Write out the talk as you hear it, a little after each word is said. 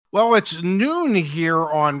Well, it's noon here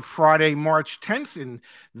on Friday, March 10th in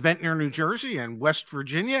Ventnor, New Jersey and West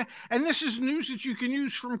Virginia. And this is news that you can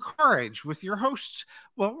use from Courage with your hosts,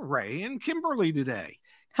 well, Ray and Kimberly today.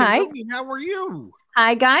 Hi. Kimberly, how are you?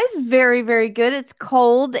 Hi, guys. Very, very good. It's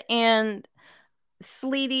cold and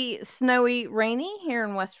sleety, snowy, rainy here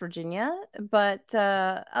in West Virginia. But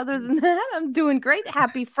other than that, I'm doing great.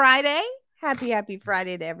 Happy Friday. Happy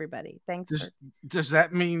Friday to everybody. Thanks Does for does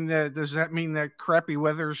that mean that crappy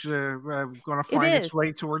weather's going to it find its is.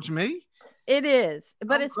 way towards me? It is.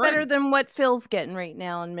 But Oh, it's better great. than what Phil's getting right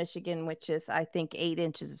now in Michigan, which is I think 8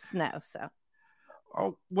 inches of snow. So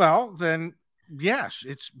Oh, well, then yes,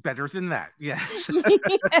 it's better than that. Yes.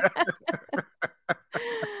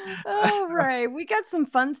 All right. We got some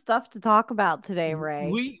fun stuff to talk about today, Ray.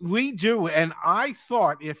 We do, and I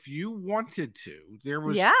thought if you wanted to,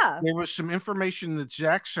 Yeah. there was some information that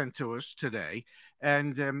Zach sent to us today,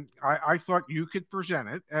 and I thought you could present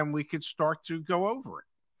it, and we could start to go over it.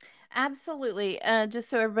 Absolutely. Just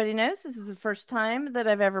so everybody knows, this is the first time that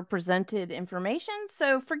I've ever presented information.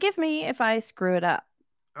 So forgive me if I screw it up.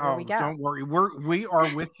 Here we Oh, go. don't worry, we are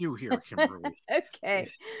with you here, Kimberly. Okay.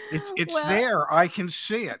 It's Well, there. I can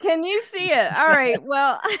see it. can you see it? All right.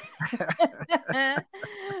 Well,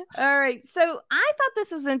 all right. So I thought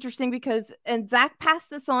this was interesting because, and Zach passed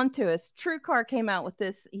this on to us. TrueCar came out with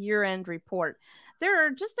this year end report. There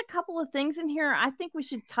are just a couple of things in here I think we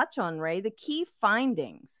should touch on, Ray. The key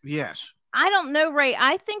findings. Yes. I don't know, Ray.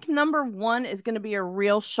 I think number one is going to be a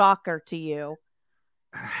real shocker to you.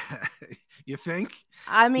 You think?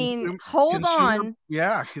 I mean, hold Consumer, on.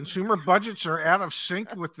 yeah, consumer budgets are out of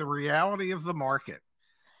sync with the reality of the market.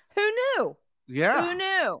 Who knew? Yeah, Who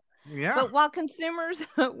knew? yeah, But while consumers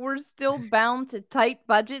were still bound to tight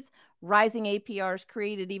budgets, rising APRs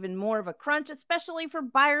created even more of a crunch, especially for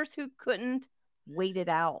buyers who couldn't wait it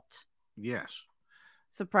out. yes.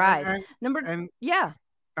 Surprise. And Number, and, yeah,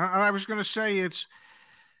 and I was going to say it's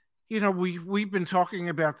we've been talking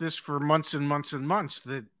about this for months and months and months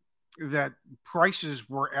that prices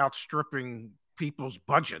were outstripping people's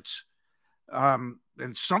budgets, and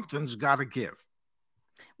something's got to give.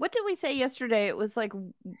 what did we say yesterday? It was like,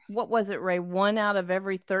 what was it, Ray? One out of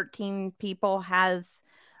every 13 people has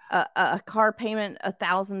a car payment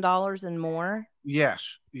 $1,000 and more.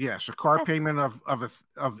 Yes, yes, a car That's payment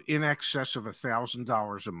of in excess of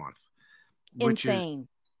 $1,000 a month, which is insane.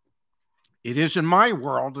 it is in my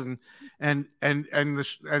world, and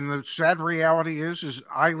the sad reality is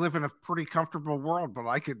I live in a pretty comfortable world, but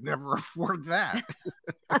I could never afford that.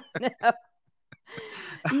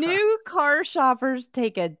 New car shoppers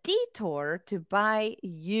take a detour to buy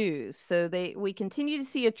used. So we continue to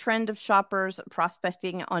see a trend of shoppers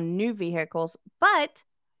prospecting on new vehicles, but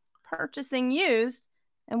purchasing used.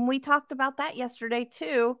 And we talked about that yesterday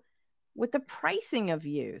too with the pricing of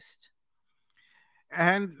used.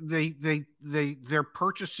 And they're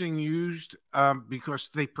purchasing used because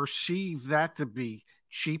they perceive that to be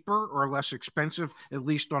cheaper or less expensive, at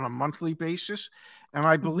least on a monthly basis. And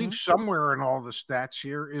I believe Mhm. somewhere in all the stats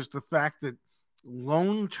here is the fact that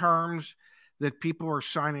loan terms that people are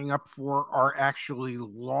signing up for are actually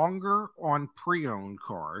longer on pre-owned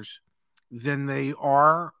cars than they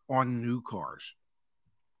are on new cars.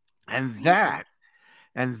 And Crazy.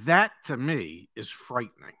 that to me is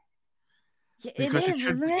frightening Yeah, it because is,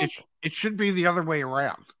 isn't it? it should be the other way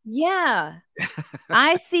around. Yeah.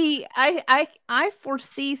 I see I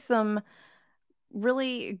foresee some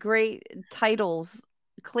really great titles,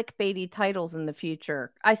 clickbaity titles in the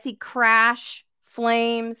future. I see crash,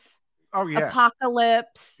 flames, Oh yes,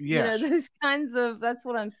 apocalypse, yes. those kinds of that's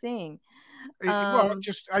what I'm seeing. Well, Um,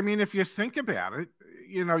 just I mean, if you think about it,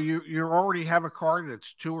 you already have a car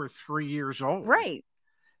that's 2 or 3 years old, right.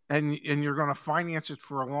 and you're going to finance it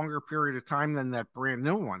for a longer period of time than that brand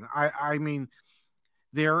new one. I mean,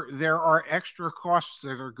 there are extra costs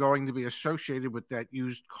that are going to be associated with that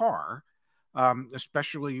used car,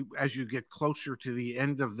 especially as you get closer to the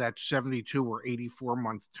end of that 72 or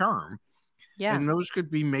 84-month term. Yeah, And those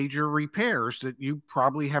could be major repairs that you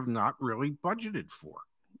probably have not really budgeted for.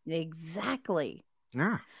 exactly.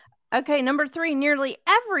 Yeah. Okay, number 3, nearly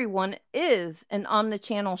everyone is an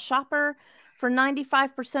omnichannel shopper. For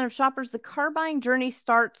 95% of shoppers, the car buying journey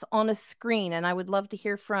starts on a screen. And I would love to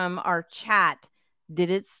hear from our chat. Did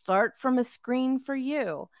it start from a screen for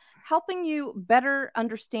you? Helping you better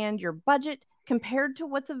understand your budget compared to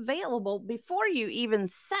what's available before you even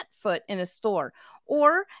set foot in a store.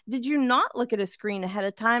 Or did you not look at a screen ahead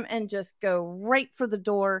of time and just go right for the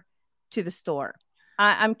door to the store?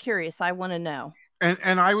 I'm curious. I want to know.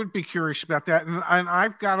 And I would be curious about that. And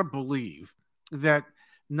I've got to believe that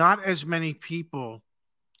not as many people,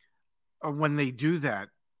 when they do that,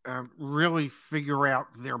 really figure out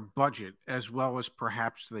their budget as well as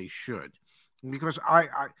perhaps they should, because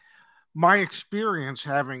my experience,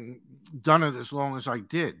 having done it as long as I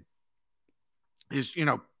did, is,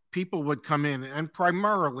 people would come in, and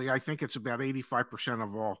primarily I think it's about 85%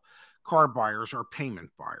 of all car buyers are payment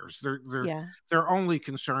buyers. Yeah. They're only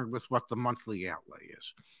concerned with what the monthly outlay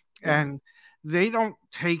is. Yeah. And they don't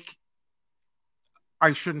take,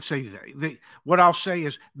 I shouldn't say they, what I'll say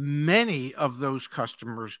is many of those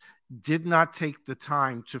customers did not take the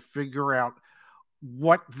time to figure out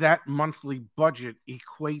what that monthly budget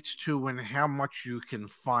equates to and how much you can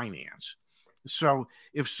finance. So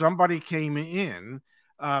if somebody came in,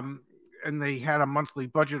 and they had a monthly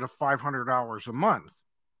budget of $500 a month,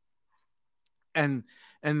 and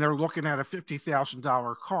they're looking at a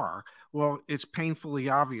 $50,000 car, well, it's painfully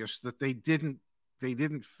obvious that they didn't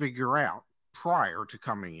figure out prior to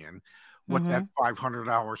coming in what that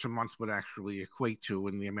 $500 a month would actually equate to,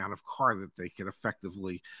 and the amount of car that they could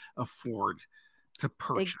effectively afford to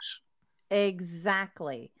purchase.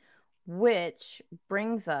 Exactly. Which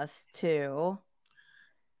brings us to,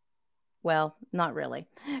 well, not really.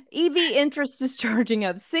 EV interest is charging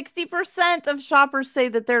up. 60% of shoppers say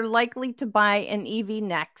that they're likely to buy an EV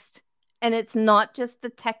next. And it's not just the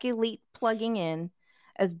tech elite plugging in.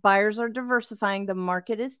 As buyers are diversifying, the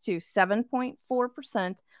market is too.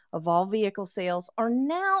 7.4% of all vehicle sales are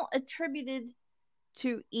now attributed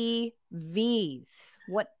to EVs.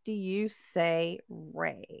 What do you say,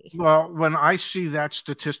 Ray? Well, when I see that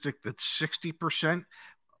statistic, that's 60%,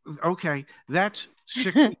 okay, that's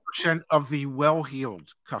 60% of the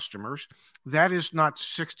well-heeled customers. That is not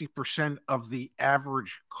 60% of the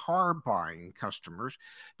average car buying customers,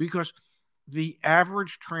 because the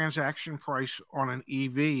average transaction price on an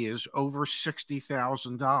EV is over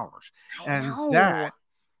 $60,000. And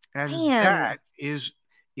that is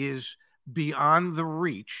beyond the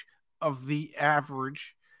reach of the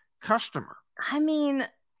average customer. I mean,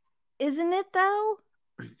 isn't it though?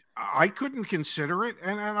 I couldn't consider it,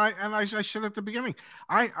 and as I said at the beginning,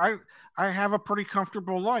 I have a pretty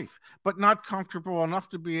comfortable life, but not comfortable enough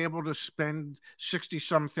to be able to spend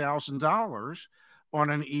 $60-some thousand on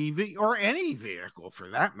an EV or any vehicle for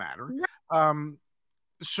that matter.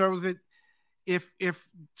 So that if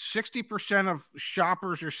 60% of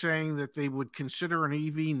shoppers are saying that they would consider an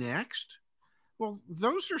EV next, well,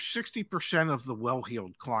 those are 60% of the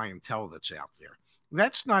well-heeled clientele that's out there.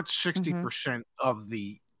 That's not 60% of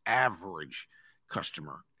the average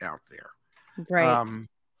customer out there. Right.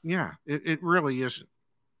 Yeah, it really isn't.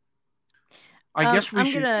 I guess we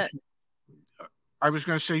should. I was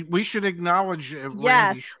going to say we should acknowledge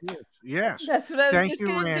Randy Schwartz. Yes, that's what I was just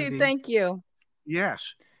going to do. Thank you.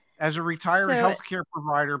 Yes. As a retired healthcare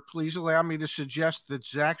provider, please allow me to suggest that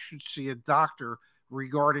Zach should see a doctor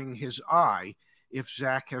regarding his eye if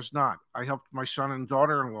Zach has not. I helped my son and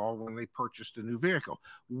daughter-in-law when they purchased a new vehicle.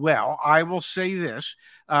 Well, I will say this.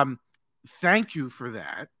 Thank you for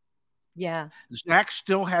that. Yeah. Zach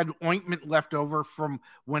still had ointment left over from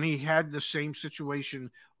when he had the same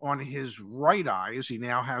situation on his right eye as he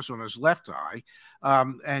now has on his left eye.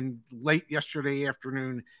 And late yesterday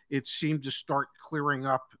afternoon, it seemed to start clearing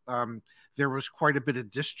up. There was quite a bit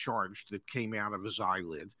of discharge that came out of his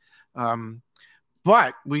eyelid.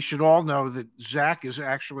 But we should all know that Zach is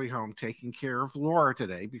actually home taking care of Laura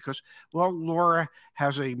today because, well, Laura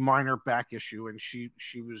has a minor back issue, and she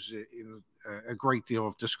was in a great deal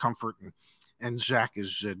of discomfort, and Zach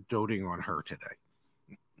is doting on her today.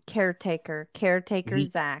 Caretaker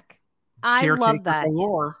Zach. I love that.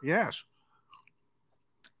 Laura, yes.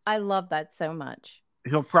 I love that so much.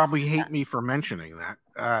 He'll probably hate me for mentioning that.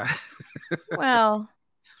 Well,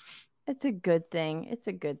 it's a good thing. It's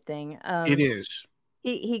a good thing. It is.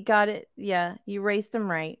 He got it. Yeah, you raised him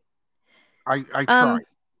right. I tried.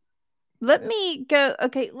 Let me go.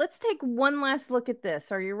 Okay, let's take one last look at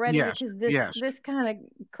this. Are you ready? Yes. Because this kind of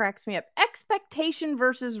cracks me up. Expectation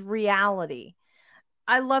versus reality.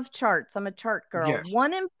 I love charts. I'm a chart girl. Yes.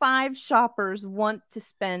 1 in 5 shoppers want to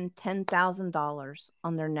spend $10,000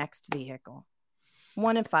 on their next vehicle.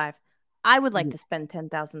 1 in 5. I would like to spend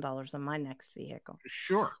 $10,000 on my next vehicle.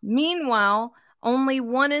 Sure. Meanwhile, only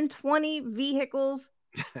 1 in 20 vehicles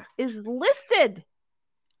is listed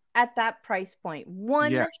at that price point.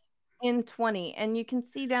 1 in 20. And you can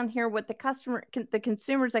see down here what the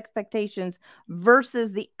consumer's expectations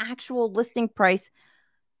versus the actual listing price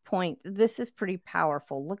point. This is pretty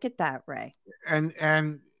powerful. Look at that, Ray. And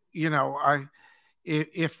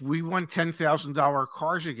if we want $10,000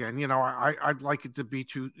 cars again, I'd like it to be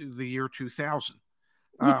to the year 2000.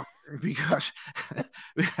 because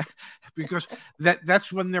because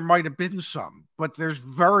that's when there might have been some, but there's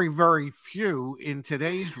very, very few in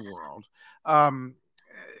today's world. Um,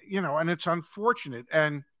 and it's unfortunate.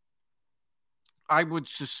 And I would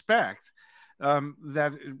suspect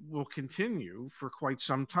that it will continue for quite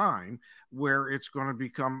some time, where it's going to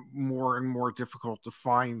become more and more difficult to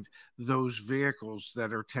find those vehicles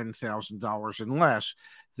that are $10,000 and less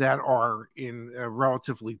that are in a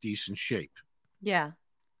relatively decent shape. Yeah.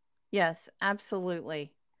 Yes,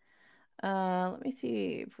 absolutely. Let me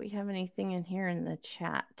see if we have anything in here in the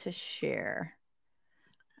chat to share.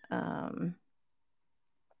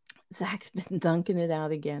 Zach's been dunking it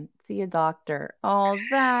out again. See a doctor. Oh,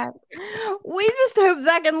 Zach. We just hope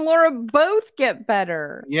Zach and Laura both get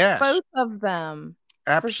better. Yes. Both of them.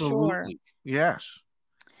 Absolutely. For sure. Yes.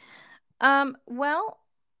 Well,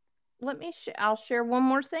 I'll share one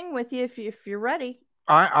more thing with you if you're ready.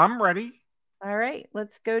 I'm ready. All right,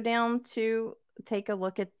 let's go down to take a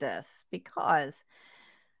look at this, because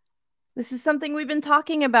this is something we've been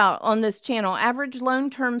talking about on this channel. Average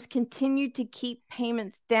loan terms continue to keep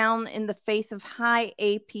payments down in the face of high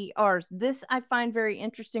APRs. This I find very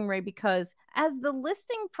interesting, Ray, because as the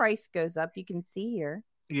listing price goes up, you can see here.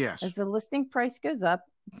 Yes. As the listing price goes up,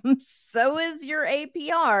 so is your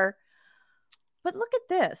APR. But look at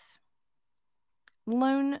this.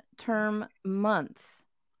 Loan term months.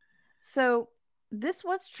 So this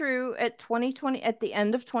was true at 2020, at the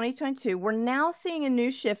end of 2022. We're now seeing a new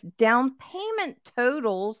shift. Down payment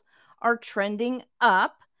totals are trending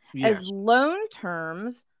up as loan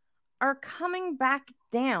terms are coming back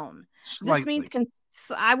down. Slightly. This means,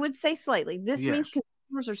 I would say slightly. This means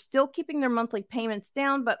consumers are still keeping their monthly payments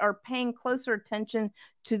down, but are paying closer attention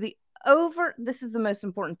to this is the most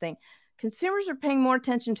important thing. Consumers are paying more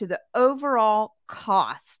attention to the overall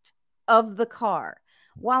cost of the car.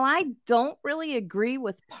 While I don't really agree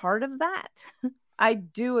with part of that, I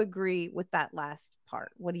do agree with that last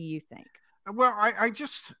part. What do you think? Well, I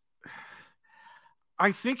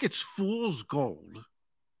think it's fool's gold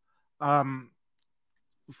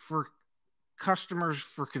for customers,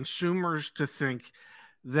 for consumers to think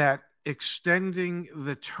that extending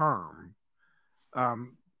the term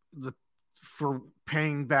for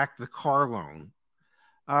paying back the car loan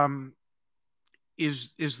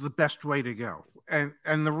is the best way to go. And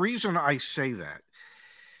the reason I say that,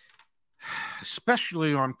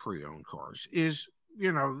 especially on pre-owned cars, is,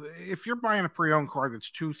 if you're buying a pre-owned car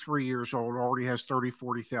that's 2-3 years old, already has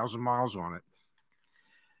 30,000-40,000 miles on it,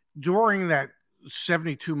 during that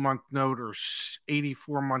 72-month note or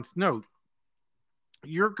 84-month note,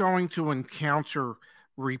 you're going to encounter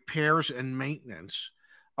repairs and maintenance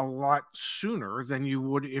a lot sooner than you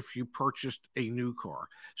would if you purchased a new car.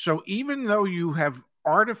 So even though you have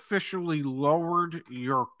artificially lowered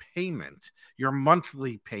your payment, your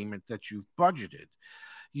monthly payment that you've budgeted,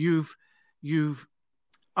 you've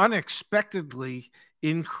unexpectedly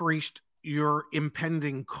increased your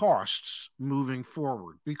impending costs moving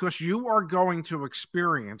forward, because you are going to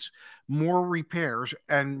experience more repairs,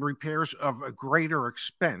 and repairs of a greater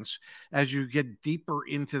expense as you get deeper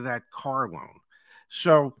into that car loan.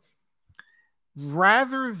 So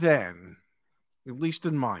rather than, at least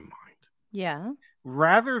in my mind,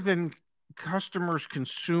 rather than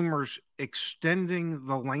consumers extending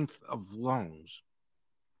the length of loans,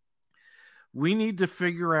 we need to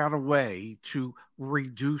figure out a way to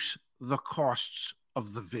reduce the costs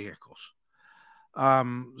of the vehicles,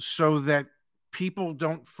 so that people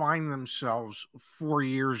don't find themselves 4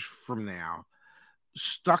 years from now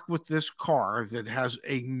stuck with this car that has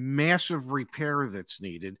a massive repair that's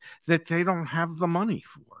needed that they don't have the money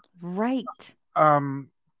for. Right. And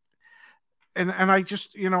I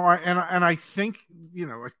just, I think,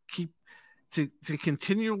 to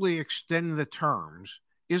continually extend the terms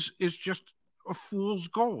is just a fool's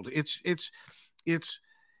gold. It's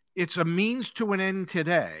a means to an end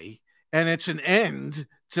today, and it's an end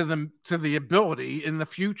to the ability in the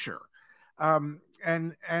future.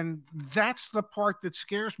 And that's the part that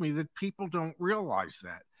scares me, that people don't realize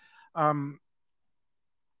that.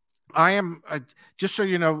 I am just so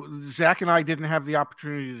you know, Zach and I didn't have the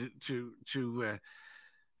opportunity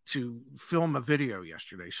to film a video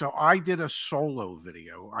yesterday, so I did a solo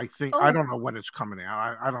video. I think I don't know when it's coming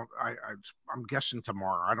out. I'm guessing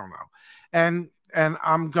tomorrow. I don't know, and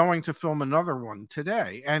I'm going to film another one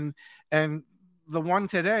today, and the one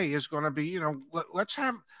today is going to be, let's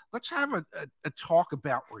have a talk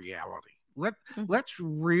about reality. Let's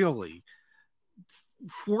really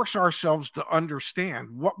force ourselves to understand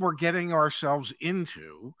what we're getting ourselves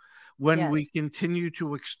into when we continue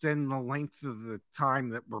to extend the length of the time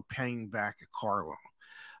that we're paying back a car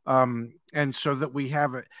and so that we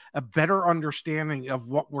have a better understanding of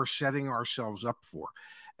what we're setting ourselves up for.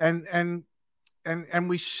 And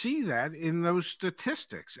we see that in those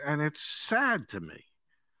statistics, and it's sad to me.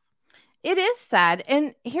 It is sad.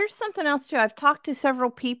 And here's something else too. I've talked to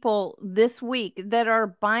several people this week that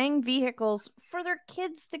are buying vehicles for their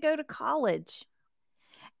kids to go to college.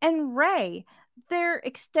 And Ray, they're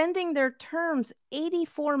extending their terms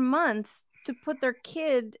 84 months to put their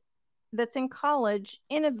kid that's in college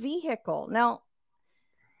in a vehicle. Now,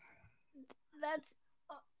 that's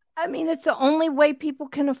I mean, it's the only way people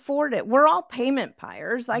can afford it. We're all payment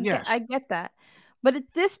buyers. Yes. I get that. But at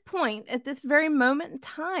this point, at this very moment in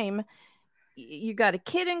time, you got a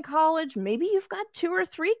kid in college, maybe you've got 2 or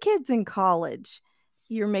 3 kids in college.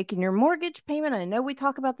 You're making your mortgage payment. I know we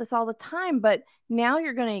talk about this all the time, but now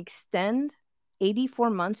you're going to extend 84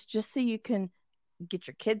 months just so you can get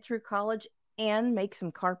your kid through college and make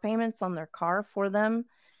some car payments on their car for them.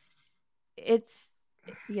 It's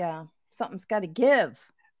yeah, something's got to give.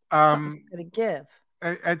 Something's got to give.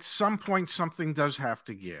 At some point, something does have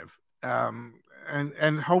to give,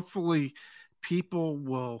 and hopefully, people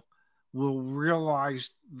will realize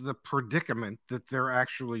the predicament that they're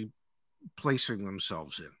actually placing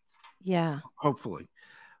themselves in. Yeah. Hopefully.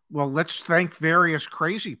 Well, let's thank various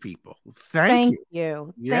crazy people. Thank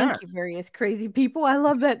you. Yeah. Thank you, various crazy people. I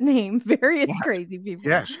love that name. Various crazy people.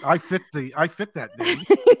 Yes, I fit that name.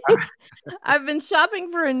 I've been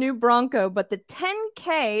shopping for a new Bronco, but the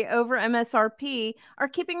 10K over MSRP are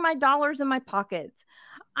keeping my dollars in my pockets.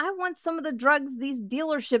 I want some of the drugs these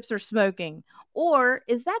dealerships are smoking. Or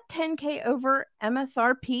is that 10K over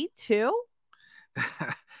MSRP too?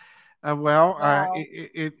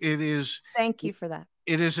 It is. Thank you for that.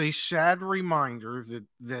 It is a sad reminder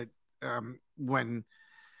that when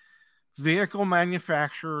vehicle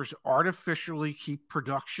manufacturers artificially keep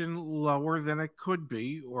production lower than it could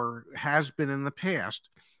be or has been in the past,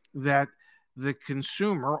 that the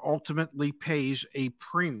consumer ultimately pays a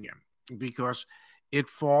premium because it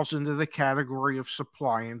falls into the category of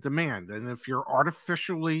supply and demand. And if you're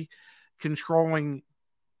artificially controlling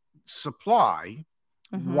supply,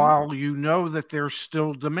 while you know that there's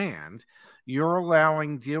still demand, you're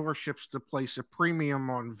allowing dealerships to place a premium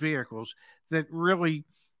on vehicles that really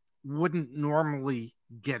wouldn't normally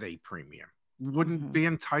get a premium, wouldn't be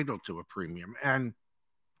entitled to a premium. And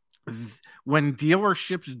when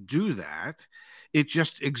dealerships do that, it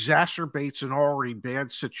just exacerbates an already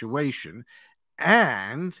bad situation.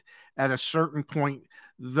 And at a certain point,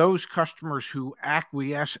 those customers who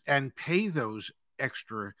acquiesce and pay those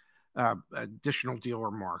extra additional dealer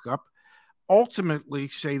markup ultimately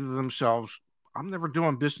say to themselves, I'm never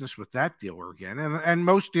doing business with that dealer again. And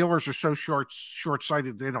most dealers are so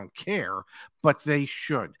short-sighted they don't care, but they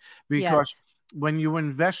should, because when you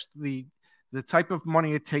invest the type of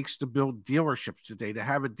money it takes to build dealerships today, to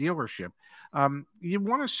have a dealership, you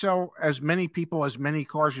want to sell as many people as many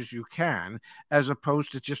cars as you can, as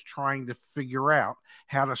opposed to just trying to figure out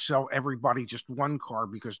how to sell everybody just one car,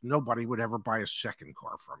 because nobody would ever buy a second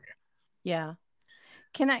car from you. Yeah.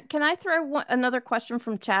 Can I throw another question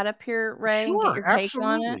from chat up here, Ray? Sure, and get your take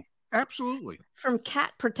on it? Absolutely. From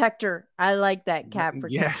Cat Protector. I like that, Cat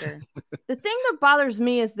Protector. The thing that bothers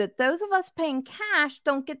me is that those of us paying cash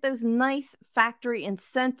don't get those nice factory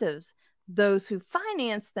incentives. Those who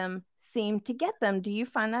finance them seem to get them. Do you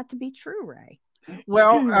find that to be true, Ray?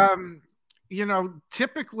 Well,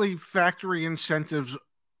 typically factory incentives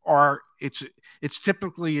are it's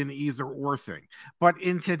typically an either or thing, but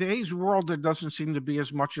in today's world there doesn't seem to be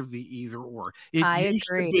as much of the either or. It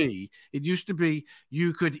used to be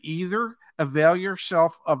you could either avail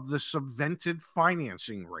yourself of the subvented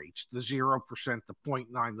financing rates, the 0%, the 0.9,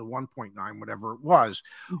 the 1.9, whatever it was,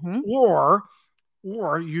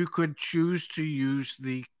 or you could choose to use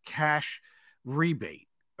the cash rebate,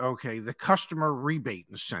 the customer rebate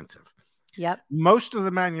incentive. Yep. Most of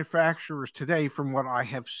the manufacturers today, from what I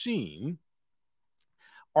have seen,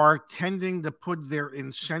 are tending to put their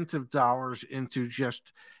incentive dollars into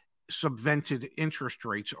just subvented interest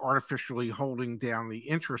rates, artificially holding down the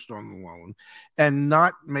interest on the loan and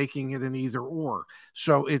not making it an either or.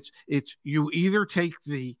 So it's you either take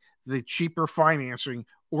the cheaper financing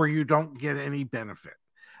or you don't get any benefit.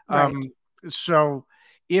 Right. So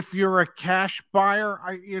if you're a cash buyer,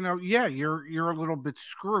 you're a little bit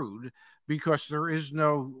screwed, because there is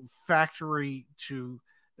no factory to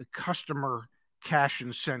customer cash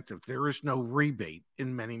incentive. There is no rebate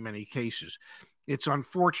in many, many cases. It's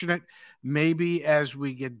unfortunate. Maybe as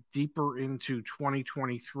we get deeper into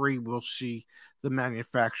 2023, we'll see the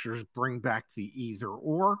manufacturers bring back the either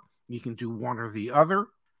or. You can do one or the other.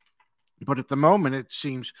 But at the moment, it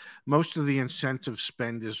seems most of the incentive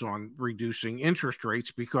spend is on reducing interest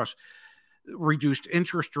rates, because reduced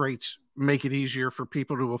interest rates make it easier for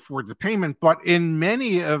people to afford the payment. But in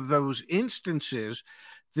many of those instances,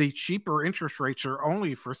 the cheaper interest rates are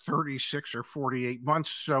only for 36 or 48 months.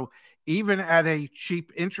 So even at a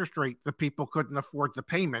cheap interest rate, the people couldn't afford the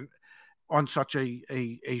payment on such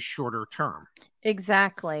a shorter term.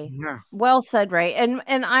 Exactly. Yeah. Well said, Ray. And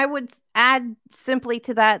I would add simply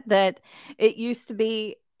to that it used to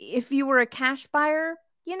be, if you were a cash buyer,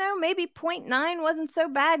 maybe point 0.9 wasn't so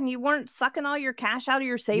bad, and you weren't sucking all your cash out of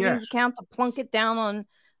your Yes. savings account to plunk it down on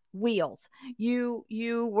wheels. You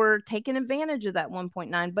were taking advantage of that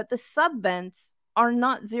 1.9, but the subvents are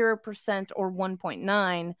not 0% or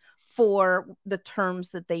 1.9 for the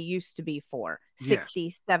terms that they used to be for Yes.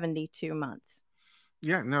 60, 72 months.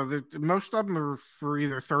 Yeah, no, most of them are for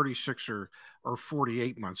either 36 or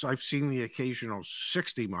 48 months. I've seen the occasional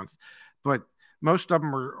 60-month, but most of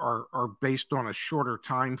them are based on a shorter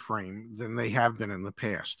time frame than they have been in the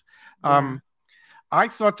past. Yeah. I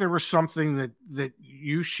thought there was something that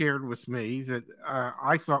you shared with me that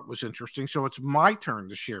I thought was interesting. So it's my turn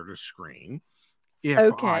to share the screen, if I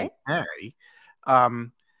Okay. may.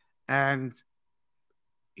 And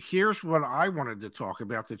here's what I wanted to talk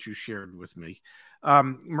about that you shared with me.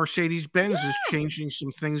 Mercedes-Benz is changing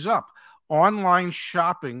some things up. Online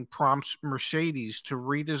shopping prompts Mercedes to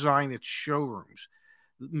redesign its showrooms.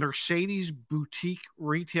 Mercedes boutique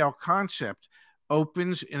retail concept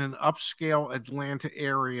opens in an upscale Atlanta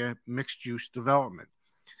area mixed-use development.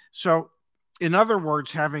 So, in other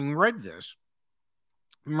words, having read this,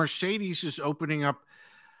 Mercedes is opening up,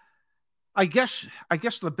 I guess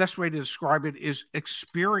the best way to describe it is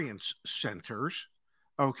experience centers.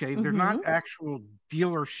 Okay, they're not actual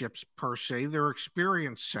dealerships per se. They're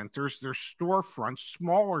experience centers. They're storefronts,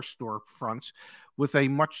 smaller storefronts with a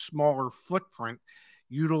much smaller footprint,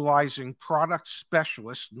 utilizing product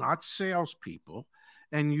specialists, not salespeople,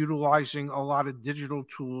 and utilizing a lot of digital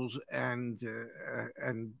tools and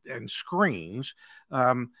screens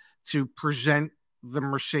to present the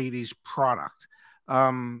Mercedes product.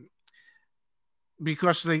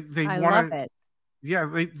 Because they I want love to, it.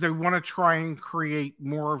 yeah, they want to try and create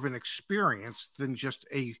more of an experience than just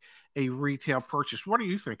a retail purchase. What do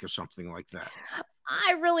you think of something like that?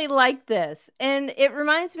 I really like this. And it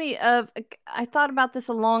reminds me of, I thought about this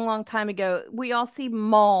a long, long time ago. We all see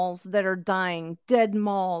malls that are dying, dead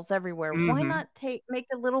malls everywhere. Why Mm-hmm. not make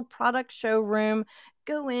a little product showroom,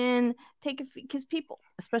 go in, because people,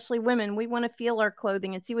 especially women, we want to feel our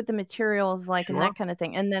clothing and see what the material is like and Sure. that kind of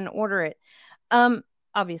thing, and then order it. Um,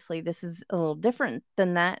 Obviously, this is a little different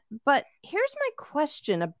than that. But here's my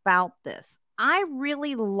question about this. I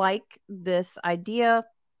really like this idea.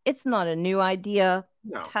 It's not a new idea.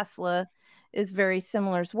 No. Tesla is very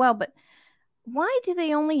similar as well. But why do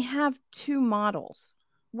they only have two models?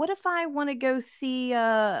 What if I want to go see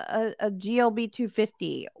a GLB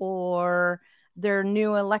 250 or their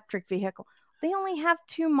new electric vehicle? They only have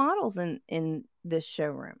two models in this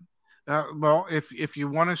showroom. Well, if you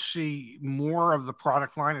want to see more of the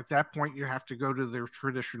product line, at that point you have to go to their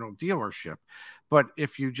traditional dealership. But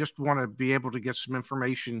if you just want to be able to get some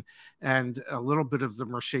information and a little bit of the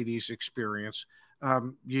Mercedes experience,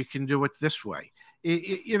 you can do it this way.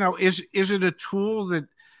 Is it a tool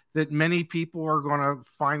that many people are going to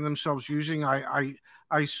find themselves using?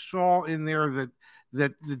 I saw in there that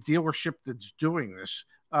the dealership that's doing this,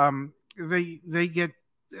 they get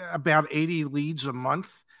about 80 leads a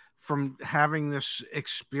month from having this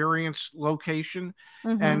experience location,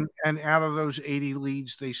 Mm-hmm. and out of those 80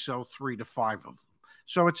 leads they sell 3 to 5 of them.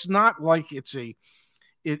 So it's not like it's a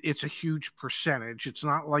huge percentage. It's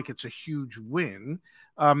not like it's a huge win,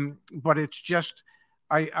 but it's just,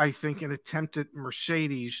 I think, an attempt at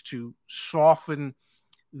Mercedes to soften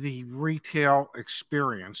the retail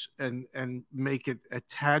experience and make it a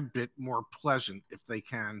tad bit more pleasant if they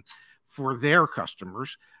can for their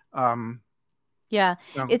customers. Yeah,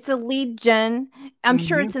 um, it's a lead gen. I'm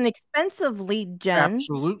sure mhm, it's an expensive lead gen,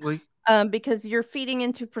 absolutely. because you're feeding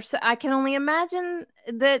into I can only imagine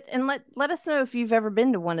that, and let us know if you've ever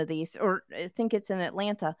been to one of these, or I think it's in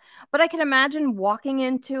Atlanta. But I can imagine walking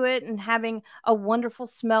into it and having a wonderful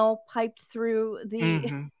smell piped through the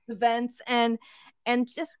Mhm. the vents, and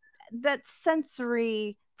just that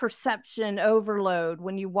sensory perception overload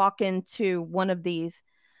when you walk into one of these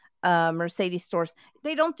Mercedes stores.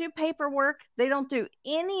 They don't do paperwork. They don't do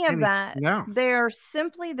any of that. No, They're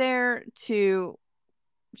simply there to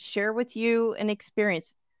share with you an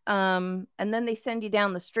experience. And then they send you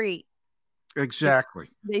down the street. If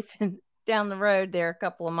exactly. they send down the road there a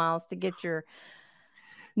couple of miles to get your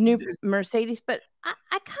new Mercedes. But I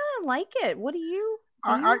kind don't like it. What do you?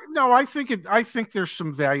 No, I think it. I think there's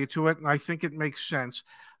some value to it, and I think it makes sense.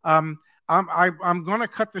 Um, I'm going to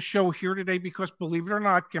cut the show here today because, believe it or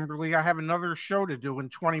not, Kimberly, I have another show to do in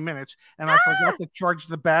 20 minutes, and I forgot to charge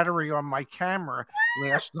the battery on my camera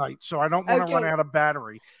last night, so I don't want to run out of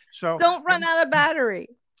battery. So don't run out of battery.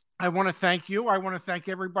 I want to thank you. I want to thank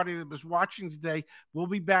everybody that was watching today. We'll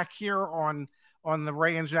be back here on the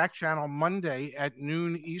Ray and Zach channel Monday at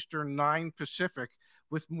noon Eastern, 9 Pacific,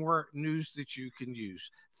 with more news that you can use.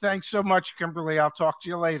 Thanks so much, Kimberly. I'll talk to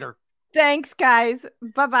you later. Thanks, guys.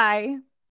 Bye-bye.